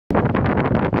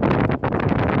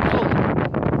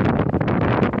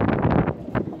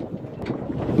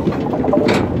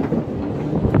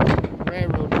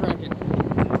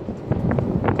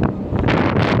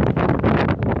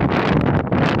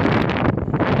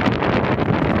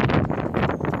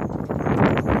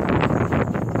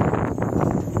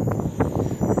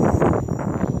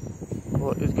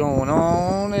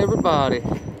everybody.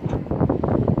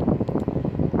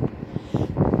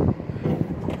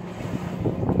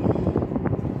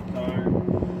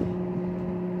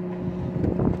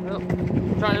 Well,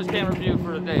 try this camera view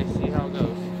for a day, see how it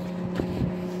goes.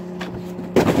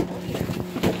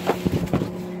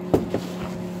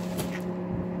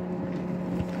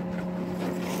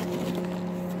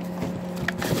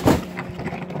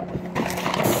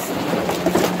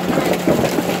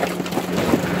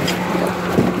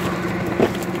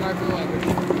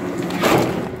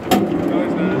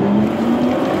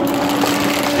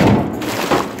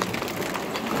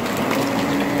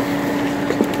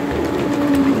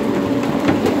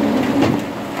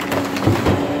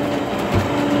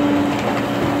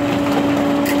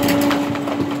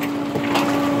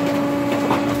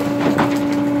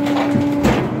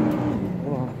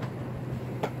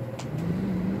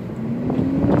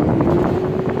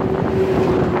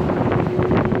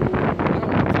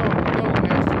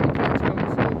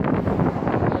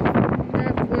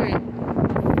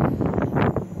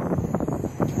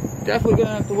 Definitely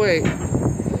gonna have to wait.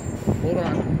 Hold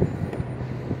on.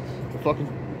 The fucking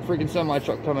freaking semi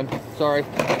truck coming. Sorry.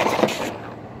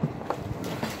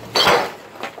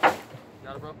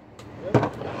 Got it, bro? Yep.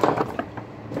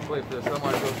 Wait for the semi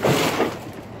to go through.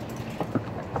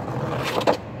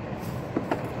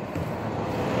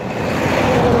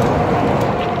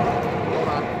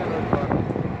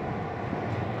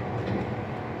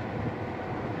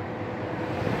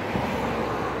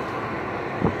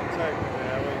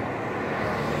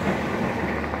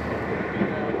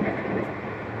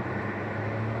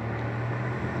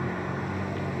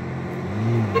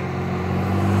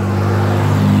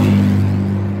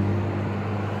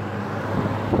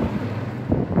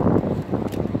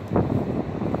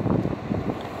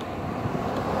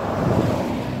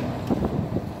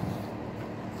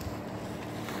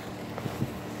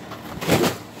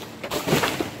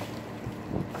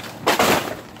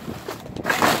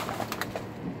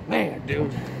 Man,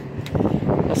 dude,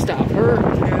 that stop hurt.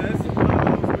 Yeah, this is one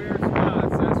of those weird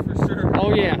spots, that's for sure.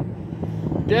 Oh yeah,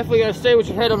 definitely gotta stay with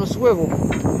your head on the swivel.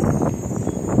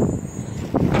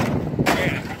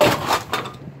 Yeah.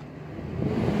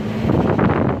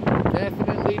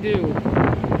 Definitely do.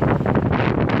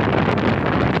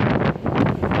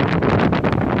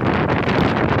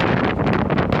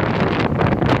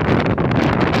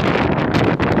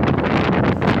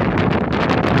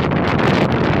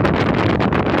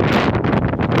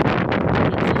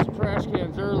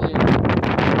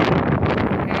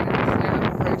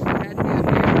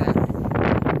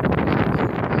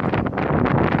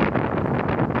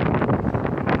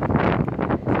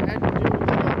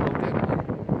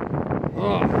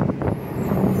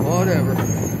 Whatever.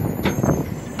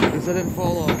 Because I didn't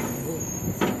fall off.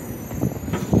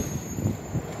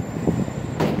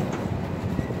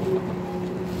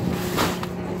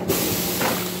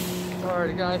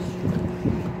 Alrighty, guys.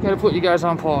 Gotta put you guys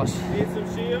on pause. Need some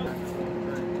shield?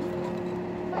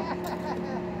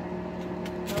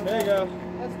 There you go.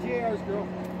 That's JR's girl.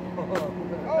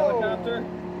 Helicopter.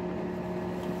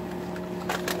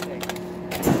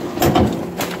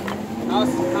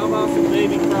 How about some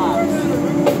baby crocs?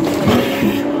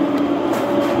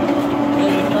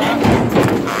 Baby crocs?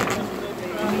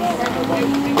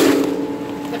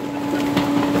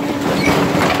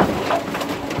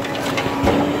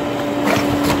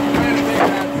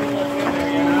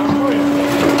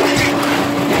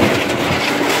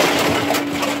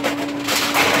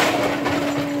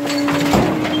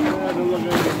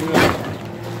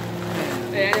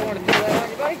 Hey, I didn't want to throw that on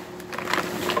you, buddy.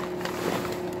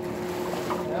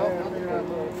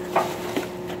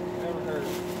 Never heard.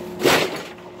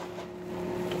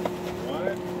 Want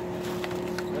it?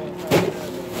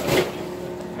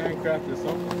 Handcrafted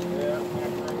something? Yeah.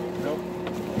 Nope.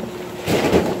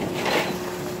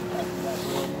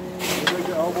 You think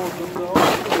the elbows themselves?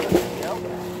 Yep.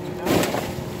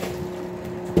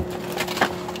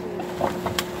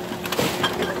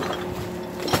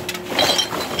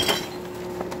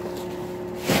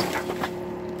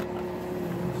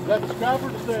 Is that the scrapper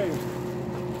the same?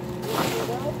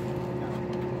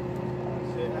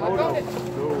 I found it.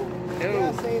 No.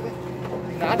 Yeah, save it.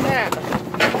 Not that.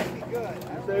 That'd be good.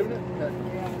 You saving it?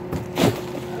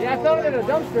 Yeah. Yeah, I found it in a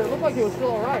dumpster. It looked like it was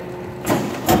still alright.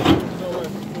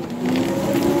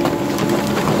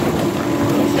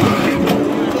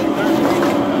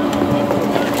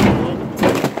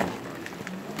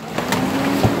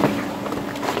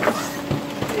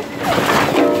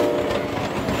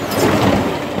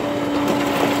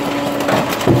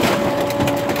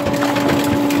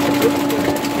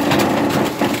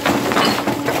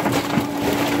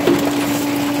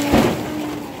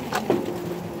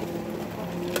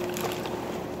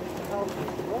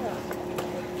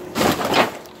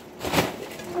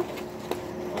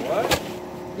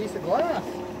 piece of glass.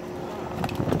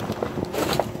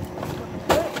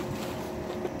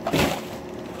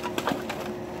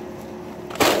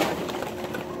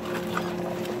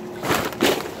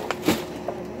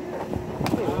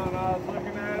 I don't know, I was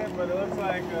looking at it, but it looks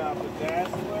like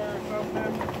bedazzler or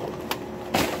something.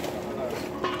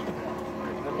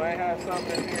 It might have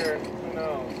something here, who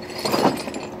knows?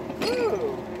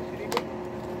 Ooh!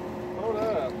 Hold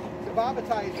up. The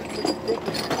bobatizer.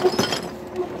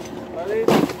 Are these?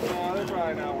 No, they're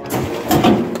probably not worth it.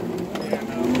 Yeah,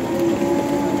 no.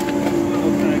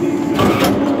 Little tiny.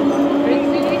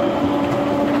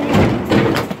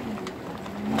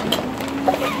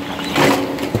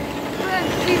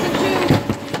 Season 2.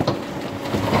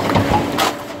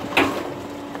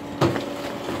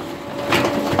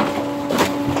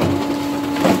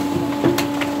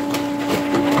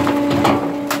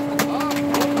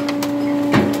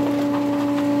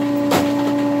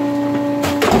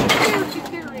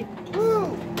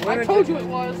 I told you it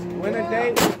was. When a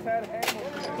date with Ted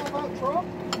Hamilton. How about Trump?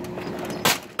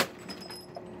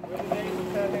 When a date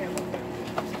with Ted Hamilton.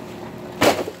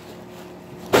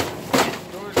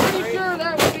 Pretty sure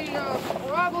that would be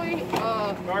probably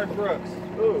Garth Brooks.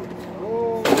 Ooh.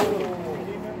 Oh.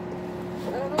 I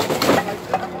don't know.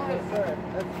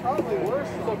 That's probably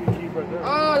worse.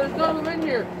 Oh, there's none of them in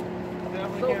here.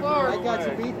 So far. I got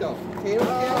you beat though. Tater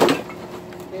scale?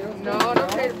 No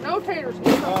taters. No taters.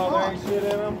 Oh, there ain't shit in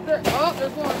them. Oh,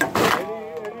 there's one.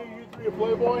 Any of you three a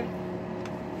Playboy?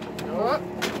 What?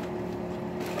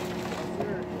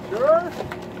 Sure?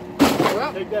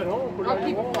 Well, Take that home. Put it I'll on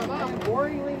keep your it for wall. my mom.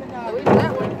 Boringly At least monotonous.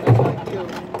 that one. Just like you.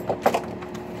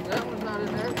 That one's not in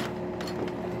there.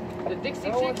 The Dixie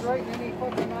No one's Chicks. writing any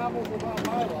fucking novels about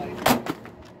my life.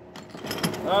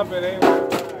 Up, it ain't worth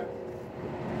that.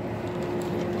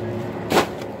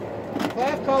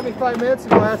 Clive called me 5 minutes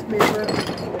ago, asked me if the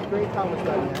grade count was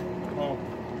done yet. Oh.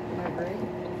 My grade?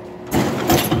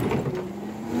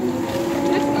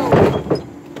 Disco.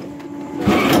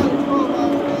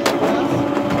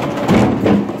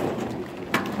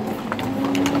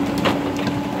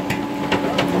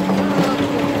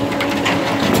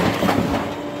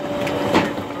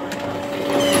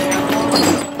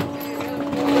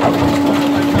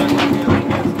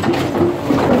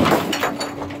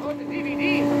 Oh, the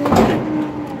DVD.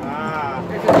 Ah.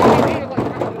 There's a DVD of like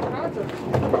the concerts.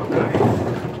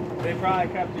 Nice. They probably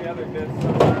kept the other discs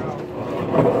somewhere else.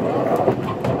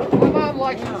 My mom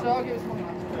likes it, so I'll give it to my mom.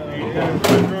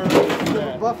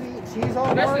 Buffy, she's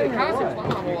all That's right. the concerts. My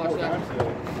mom will watch that.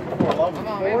 411. My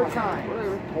mom 4 and times.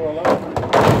 whatever.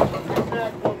 411.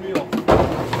 Snack, one meal.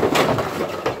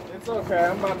 It's okay,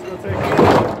 I'm about to go take it.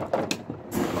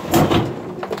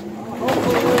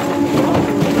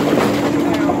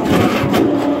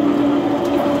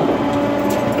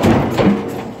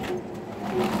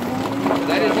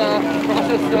 That is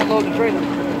process to unload the trailer.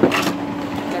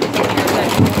 That's something like that.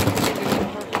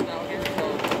 Down here, so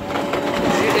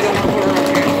they don't want to put her up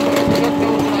here. Chuck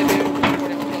knows what I do.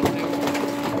 What else does do.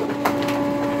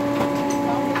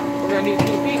 We're gonna need 2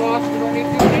 feet, Austin. We're gonna need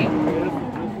 2 feet.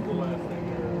 This is the last thing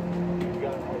here. You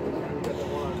got the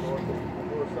one on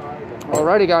the north side.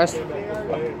 Alrighty, guys. Came back this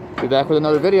way. Be back with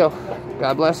another video.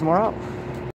 God bless and we're out.